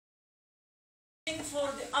for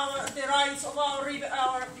the rights of our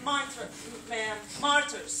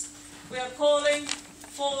martyrs. We are calling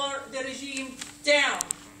for the regime down.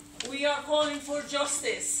 We are calling for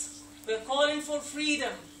justice. We are calling for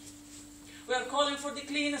freedom. We are calling for the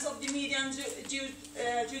cleanness of the media and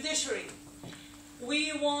judiciary.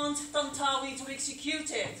 We want Tantawi to be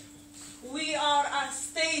executed. We are a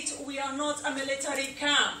state, we are not a military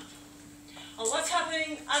camp. And what's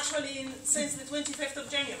happening actually since the 25th of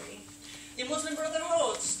January? The Muslim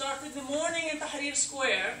Brotherhood started the morning in Tahrir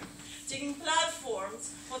Square, taking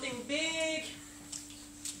platforms, putting big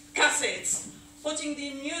cassettes, putting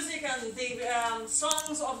the music and the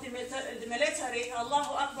songs of the military,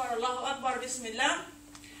 Allahu Akbar, Bismillah,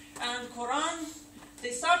 and Quran.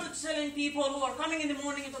 They started telling people who are coming in the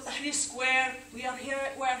morning into Tahrir Square, we are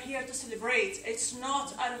here to celebrate. It's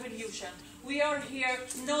not a revolution. We are here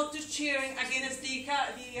not to cheering against the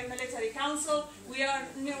military council. We are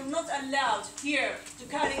not allowed here to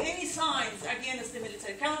carry any signs against the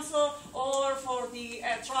military council or for the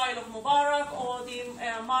trial of Mubarak or the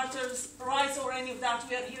martyrs' rights or any of that.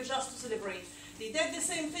 We are here just to celebrate. They did the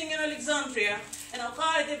same thing in Alexandria, in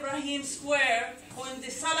Al-Qaid Ibrahim Square, when the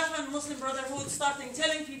Salaf and Muslim Brotherhood started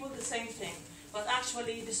telling people the same thing. But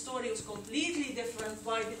actually, the story was completely different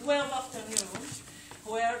by the 12th afternoon,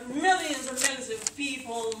 where millions and millions of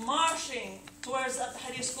people marching towards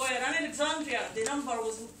Tahrir Square. And in Alexandria, the number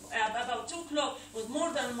was about 2 o'clock, was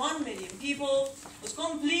more than 1 million people. It was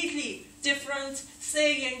completely different,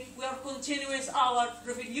 saying we are continuing our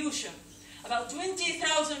revolution. About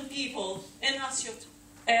 20,000 people in Asyut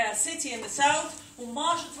city in the south who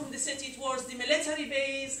marched from the city towards the military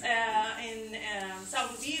base in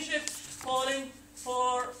south of Egypt, calling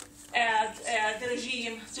for the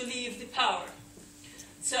regime to leave the power.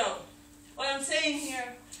 So, what I'm saying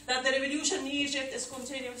here, that the revolution in Egypt is going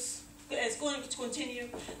to continue.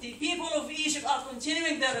 The people of Egypt are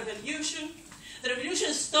continuing their revolution. The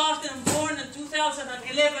revolution started and born in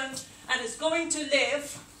 2011 and is going to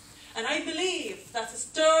live. And I believe that it's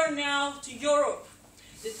turn now to Europe.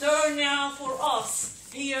 The turn now for us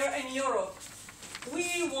here in Europe.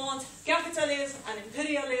 We want capitalism and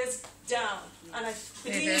imperialism down. And I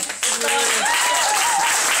believe